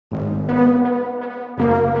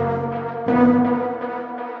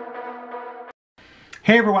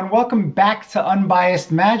Hey everyone, welcome back to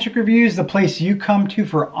Unbiased Magic Reviews, the place you come to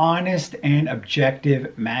for honest and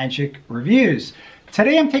objective magic reviews.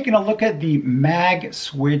 Today I'm taking a look at the Mag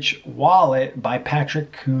Switch wallet by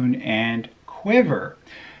Patrick Kuhn and Quiver.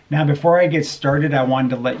 Now before I get started, I wanted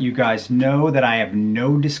to let you guys know that I have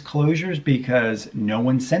no disclosures because no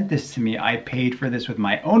one sent this to me. I paid for this with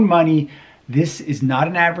my own money. This is not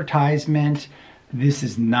an advertisement. This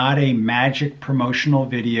is not a magic promotional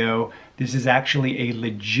video. This is actually a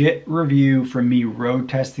legit review from me road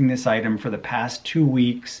testing this item for the past 2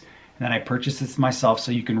 weeks. And then I purchased this myself,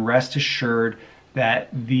 so you can rest assured that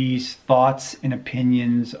these thoughts and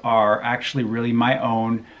opinions are actually really my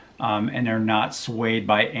own and are not swayed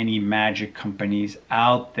by any magic companies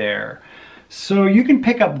out there. So you can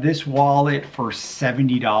pick up this wallet for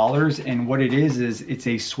 $70, and what it is it's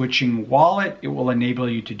a switching wallet. It will enable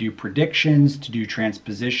you to do predictions, to do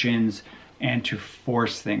transpositions, and to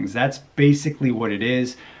force things. That's basically what it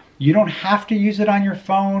is. You don't have to use it on your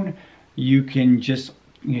phone. You can just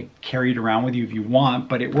carry it around with you if you want,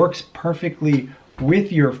 but it works perfectly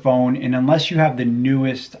with your phone, and unless you have the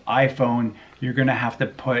newest iPhone, you're gonna have to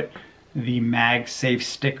put the MagSafe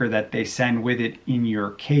sticker that they send with it in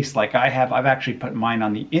your case like I have. I've actually put mine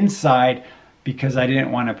on the inside because I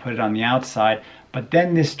didn't want to put it on the outside, but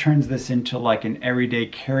then this turns this into like an everyday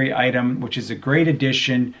carry item, which is a great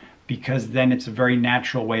addition because then it's a very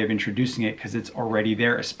natural way of introducing it because it's already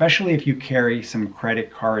there, especially if you carry some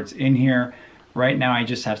credit cards in here. Right now I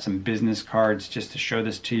just have some business cards just to show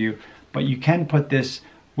this to you, but you can put this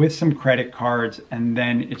with some credit cards and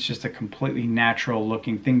then it's just a completely natural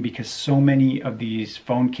looking thing because so many of these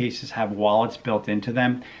phone cases have wallets built into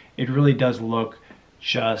them. It really does look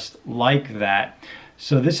just like that.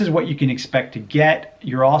 So this is what you can expect to get.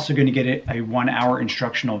 You're also going to get a 1 hour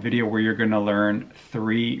instructional video where you're going to learn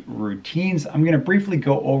 3 routines. I'm going to briefly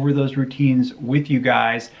go over those routines with you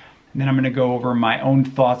guys, and then I'm going to go over my own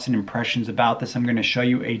thoughts and impressions about this. I'm going to show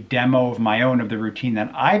you a demo of my own of the routine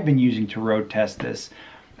that I've been using to road test this.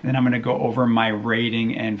 And then I'm going to go over my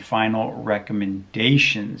rating and final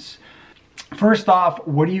recommendations. First off,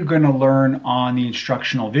 what are you going to learn on the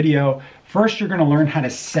instructional video? First, you're going to learn how to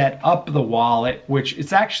set up the wallet, which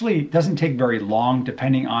it's actually doesn't take very long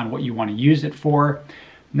depending on what you want to use it for.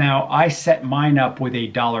 Now, I set mine up with a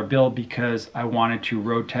dollar bill because I wanted to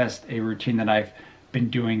road test a routine that I've been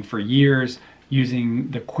doing for years using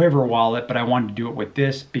the Quiver wallet, but I wanted to do it with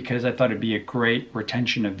this because I thought it'd be a great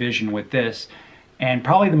retention of vision with this. And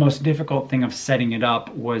probably the most difficult thing of setting it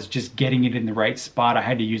up was just getting it in the right spot. I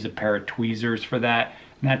had to use a pair of tweezers for that,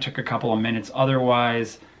 and that took a couple of minutes.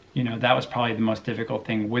 Otherwise, you know, that was probably the most difficult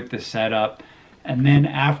thing with the setup. And then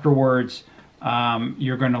afterwards,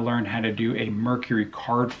 you're going to learn how to do a Mercury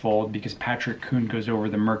card fold because Patrick Kuhn goes over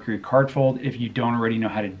the Mercury card fold if you don't already know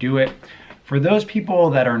how to do it. For those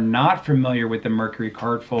people that are not familiar with the Mercury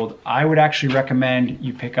card fold, I would actually recommend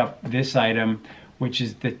you pick up this item, which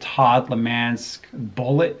is the Todd Lemansk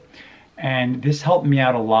bullet. And this helped me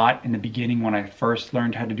out a lot in the beginning when I first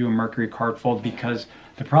learned how to do a Mercury card fold, because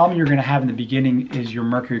the problem you're gonna have in the beginning is your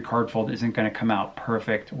Mercury card fold isn't gonna come out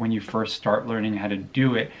perfect when you first start learning how to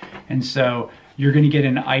do it. And so you're gonna get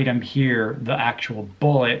an item here, the actual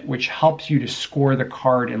bullet, which helps you to score the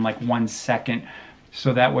card in like 1 second.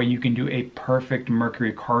 So that way you can do a perfect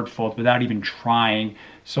Mercury card fold without even trying.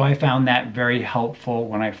 So I found that very helpful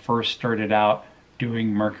when I first started out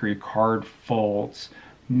doing Mercury card folds.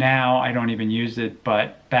 Now I don't even use it,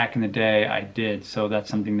 but back in the day I did. So that's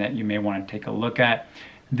something that you may want to take a look at.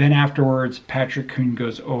 Then afterwards, Patrick Kuhn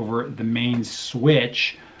goes over the main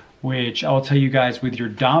switch, which I'll tell you guys, with your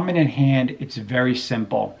dominant hand, it's very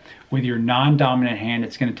simple. With your non-dominant hand,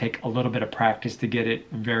 it's going to take a little bit of practice to get it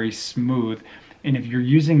very smooth. And if you're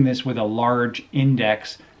using this with a large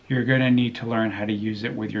index, you're going to need to learn how to use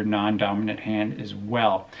it with your non-dominant hand as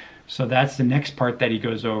well. So that's the next part that he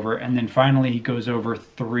goes over. And then finally, he goes over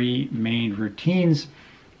 3 main routines.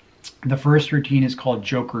 The first routine is called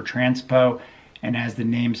Joker Transpo. And as the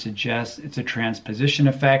name suggests, it's a transposition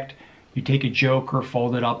effect. You take a joker,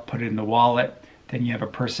 fold it up, put it in the wallet. Then you have a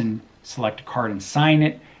person select a card and sign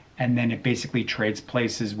it. And then it basically trades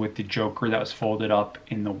places with the joker that was folded up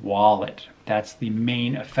in the wallet. That's the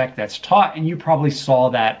main effect that's taught. And you probably saw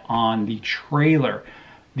that on the trailer.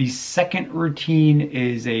 The second routine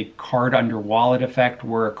is a card under wallet effect,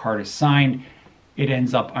 where a card is signed, it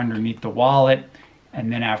ends up underneath the wallet, and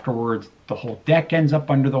then afterwards the whole deck ends up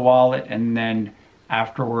under the wallet, and then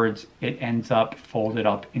afterwards it ends up folded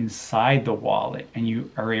up inside the wallet, and you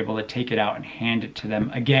are able to take it out and hand it to them.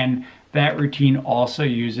 Again, that routine also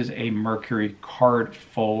uses a Mercury card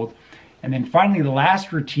fold. And then finally, the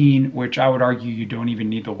last routine, which I would argue you don't even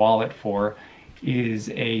need the wallet for, is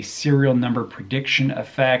a serial number prediction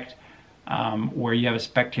effect, where you have a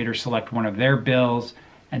spectator select one of their bills,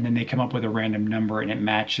 and then they come up with a random number and it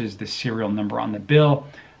matches the serial number on the bill.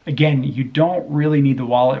 Again, you don't really need the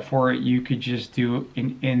wallet for it. You could just do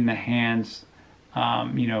an in the hands,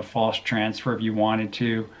 false transfer if you wanted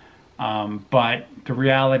to. But the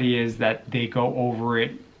reality is that they go over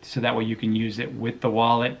it so that way you can use it with the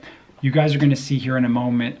wallet. You guys are going to see here in a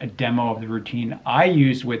moment a demo of the routine I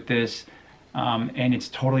used with this, and it's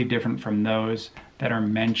totally different from those that are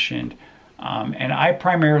mentioned. And I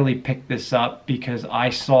primarily picked this up because I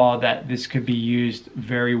saw that this could be used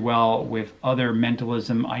very well with other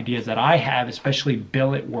mentalism ideas that I have, especially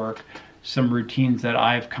billet work, some routines that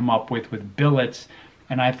I've come up with billets.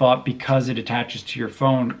 And I thought because it attaches to your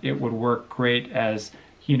phone, it would work great as,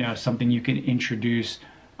 something you can introduce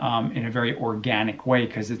in a very organic way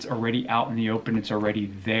because it's already out in the open, it's already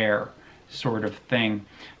there sort of thing.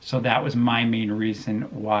 So that was my main reason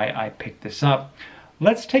why I picked this up.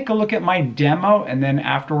 Let's take a look at my demo, and then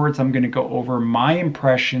afterwards I'm going to go over my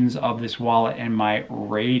impressions of this wallet and my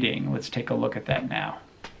rating. Let's take a look at that now.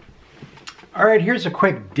 All right, here's a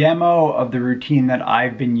quick demo of the routine that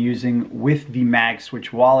I've been using with the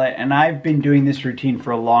MagSwitch wallet, and I've been doing this routine for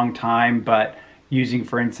a long time, but using,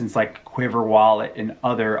 for instance, like Quiver wallet and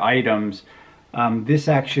other items. This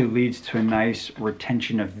actually leads to a nice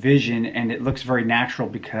retention of vision, and it looks very natural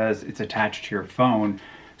because it's attached to your phone.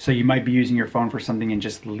 So you might be using your phone for something and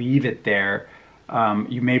just leave it there.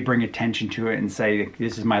 You may bring attention to it and say,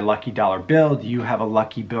 this is my lucky dollar bill. Do you have a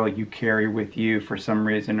lucky bill you carry with you for some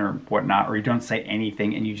reason or whatnot? Or you don't say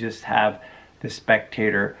anything and you just have the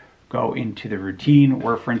spectator go into the routine.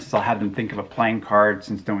 Or for instance, I'll have them think of a playing card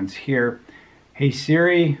since no one's here. Hey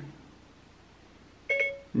Siri,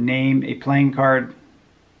 name a playing card.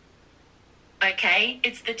 Okay,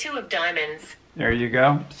 it's the 2 of diamonds. There you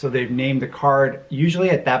go. So they've named the card. Usually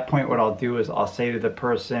at that point, what I'll do is I'll say to the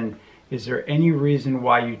person, is there any reason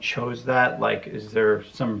why you chose that? Like, is there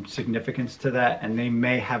some significance to that? And they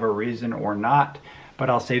may have a reason or not, but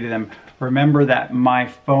I'll say to them, remember that my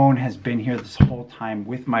phone has been here this whole time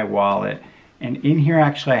with my wallet. And in here,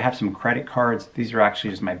 actually, I have some credit cards. These are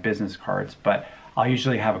actually just my business cards, but I'll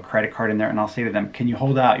usually have a credit card in there, and I'll say to them, can you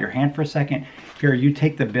hold out your hand for a second? Here, you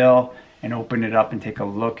take the bill and open it up and take a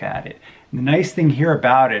look at it. And the nice thing here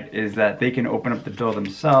about it is that they can open up the bill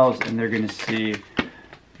themselves and they're going to see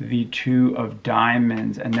the 2 of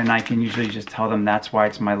diamonds, and then I can usually just tell them that's why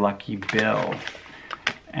it's my lucky bill.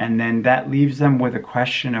 And then that leaves them with a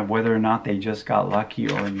question of whether or not they just got lucky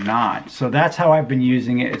or not. So that's how I've been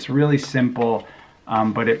using it. It's really simple,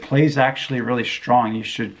 but it plays actually really strong. You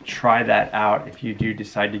should try that out if you do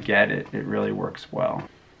decide to get it. It really works well.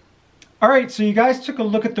 All right, so you guys took a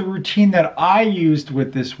look at the routine that I used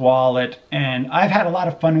with this wallet, and I've had a lot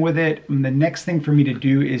of fun with it. And the next thing for me to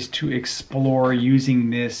do is to explore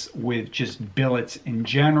using this with just billets in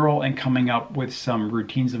general and coming up with some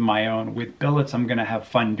routines of my own with billets. I'm gonna have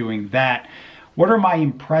fun doing that. What are my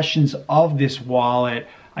impressions of this wallet?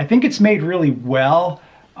 I think it's made really well,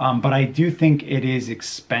 but I do think it is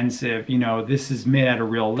expensive. This is made out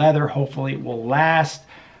of real leather. Hopefully it will last.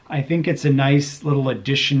 I think it's a nice little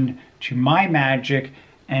addition to my magic.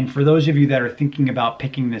 And for those of you that are thinking about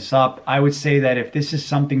picking this up, I would say that if this is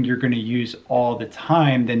something you're going to use all the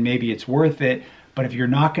time, then maybe it's worth it. But if you're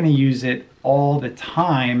not going to use it all the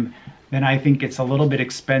time, then I think it's a little bit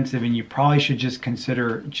expensive, and you probably should just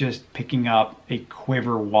consider just picking up a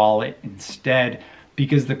Quiver wallet instead,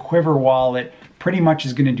 because the Quiver wallet pretty much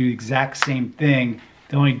is going to do the exact same thing.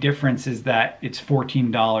 The only difference is that it's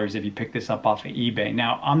 $14 if you pick this up off of eBay.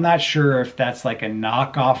 Now, I'm not sure if that's like a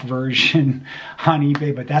knockoff version on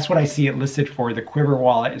eBay, but that's what I see it listed for. The Quiver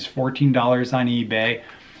wallet is $14 on eBay.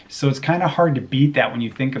 So it's kind of hard to beat that when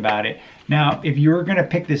you think about it. Now, if you're gonna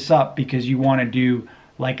pick this up because you wanna do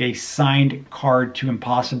like a signed card to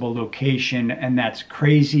impossible location, and that's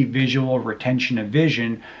crazy visual retention of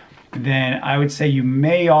vision, then I would say you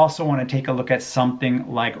may also want to take a look at something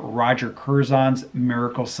like Roger Curzon's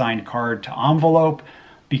Miracle Signed Card to Envelope,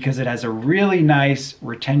 because it has a really nice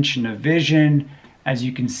retention of vision, as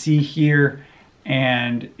you can see here,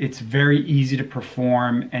 and it's very easy to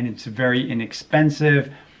perform and it's very inexpensive.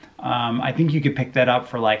 I think you could pick that up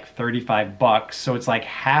for like 35 bucks, so it's like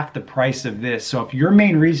half the price of this. So if your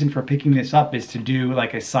main reason for picking this up is to do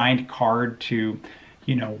like a signed card to,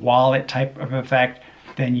 wallet type of effect,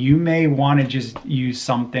 then you may want to just use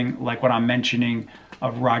something like what I'm mentioning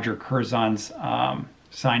of Roger Curzon's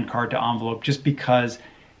signed card to envelope, just because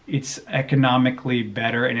it's economically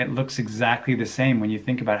better and it looks exactly the same when you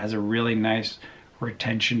think about it. It has a really nice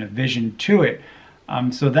retention of vision to it.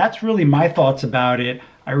 So that's really my thoughts about it.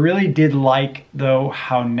 I really did like, though,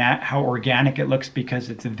 how organic it looks, because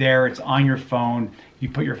it's there, it's on your phone, you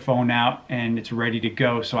put your phone out and it's ready to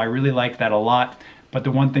go. So I really like that a lot. But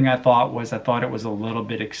the one thing I thought it was a little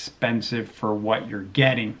bit expensive for what you're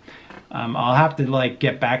getting. I'll have to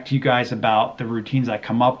get back to you guys about the routines I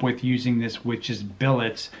come up with using this witch's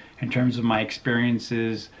billets in terms of my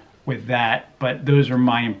experiences with that, but those are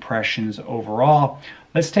my impressions overall.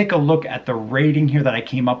 Let's take a look at the rating here that I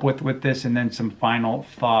came up with this, and then some final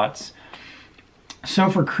thoughts. So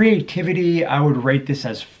for creativity, I would rate this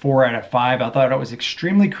as 4 out of 5. I thought it was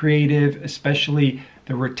extremely creative, especially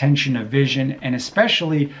the retention of vision, and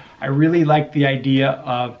especially I really like the idea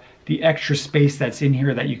of the extra space that's in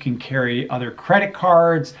here, that you can carry other credit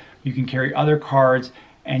cards, you can carry other cards,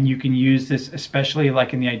 and you can use this, especially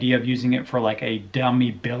in the idea of using it for a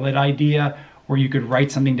dummy billet idea, where you could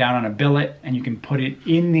write something down on a billet and you can put it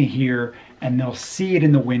in here and they'll see it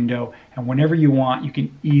in the window, and whenever you want you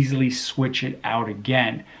can easily switch it out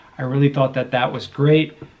again. I really thought that was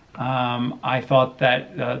great. I thought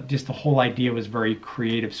that just the whole idea was very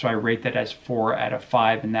creative, so I rate that as 4 out of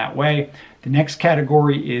 5 in that way. The next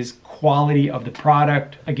category is quality of the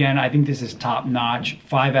product. Again, I think this is top notch.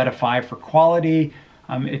 5 out of 5 for quality.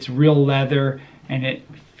 It's real leather and it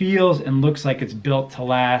feels and looks like it's built to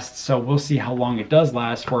last, so we'll see how long it does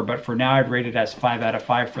last for, but for now I'd rate it as 5 out of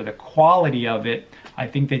 5 for the quality of it. I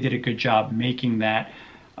think they did a good job making that.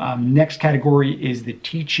 Next category is the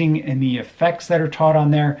teaching and the effects that are taught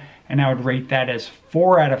on there, and I would rate that as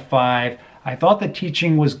 4 out of 5. I thought the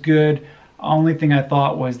teaching was good. Only thing I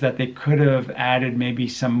thought was that they could have added maybe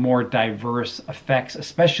some more diverse effects,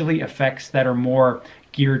 especially effects that are more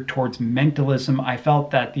geared towards mentalism. I felt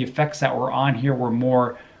that the effects that were on here were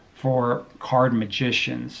more for card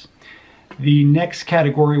magicians. The next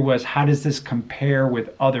category was, how does this compare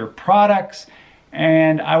with other products?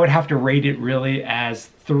 And I would have to rate it really as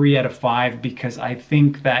 3 out of 5, because I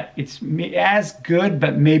think that it's as good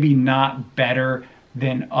but maybe not better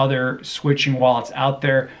than other switching wallets out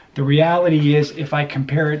there. The reality is, if I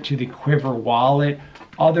compare it to the Quiver wallet,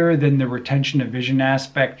 other than the retention of vision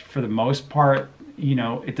aspect, for the most part,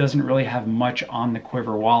 it doesn't really have much on the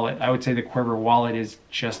Quiver wallet. I would say the Quiver wallet is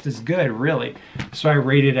just as good, really. So I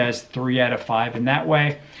rate it as 3 out of 5 in that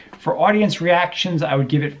way. For audience reactions, I would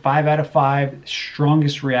give it 5 out of 5.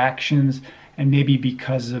 Strongest reactions, and maybe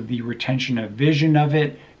because of the retention of vision of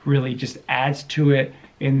it, really just adds to it.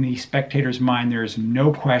 In the spectator's mind, there is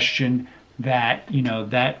no question that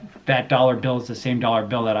that dollar bill is the same dollar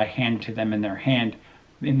bill that I hand to them in their hand.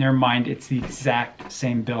 In their mind, it's the exact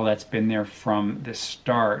same bill that's been there from the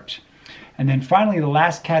start. And then finally, the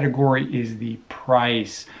last category is the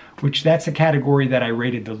price, which that's a category that I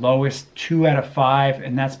rated the lowest, 2 out of 5,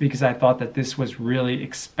 and that's because I thought that this was really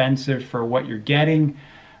expensive for what you're getting.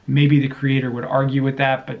 Maybe the creator would argue with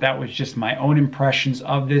that, but that was just my own impressions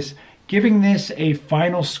of this, giving this a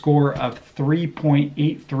final score of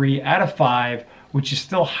 3.83 out of 5, which is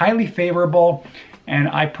still highly favorable. And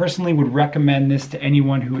I personally would recommend this to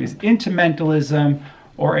anyone who is into mentalism,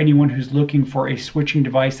 or anyone who's looking for a switching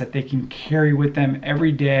device that they can carry with them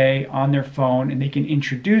every day on their phone, and they can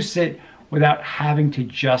introduce it without having to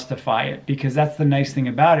justify it. Because that's the nice thing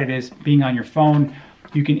about it, is being on your phone,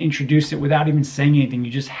 you can introduce it without even saying anything.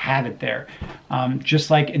 You just have it there.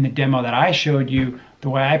 Just like in the demo that I showed you, the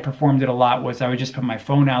way I performed it a lot was I would just put my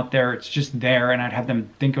phone out there, it's just there, and I'd have them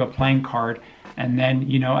think of a playing card. And then,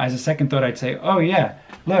 as a second thought, I'd say, oh yeah,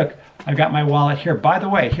 look, I've got my wallet here. By the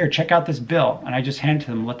way, here, check out this bill. And I just hand it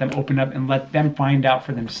to them, let them open up, and let them find out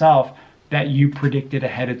for themselves that you predicted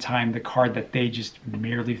ahead of time the card that they just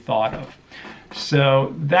merely thought of.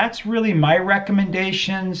 So that's really my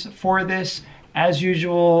recommendations for this. As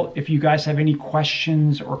usual, if you guys have any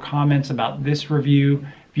questions or comments about this review,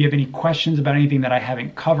 if you have any questions about anything that I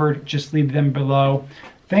haven't covered, just leave them below.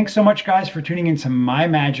 Thanks so much, guys, for tuning into my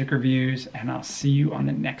magic reviews, and I'll see you on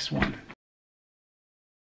the next one.